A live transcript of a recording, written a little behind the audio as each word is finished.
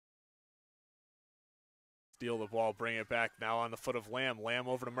steal the ball, bring it back now on the foot of Lamb. Lamb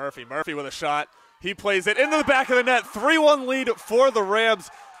over to Murphy. Murphy with a shot. He plays it into the back of the net. 3-1 lead for the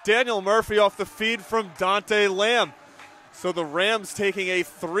Rams. Daniel Murphy off the feed from Dante Lamb. So the Rams taking a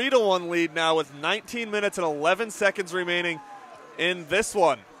 3-1 lead now with 19 minutes and 11 seconds remaining in this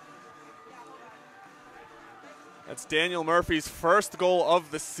one. That's Daniel Murphy's first goal of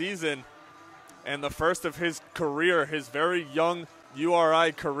the season and the first of his career, his very young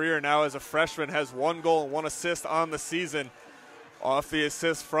URI career now as a freshman. Has 1 goal and 1 assist on the season off the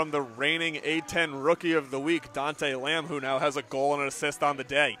assist from the reigning A10 Rookie of the Week, Dante Lamb, who now has a goal and an assist on the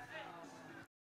day.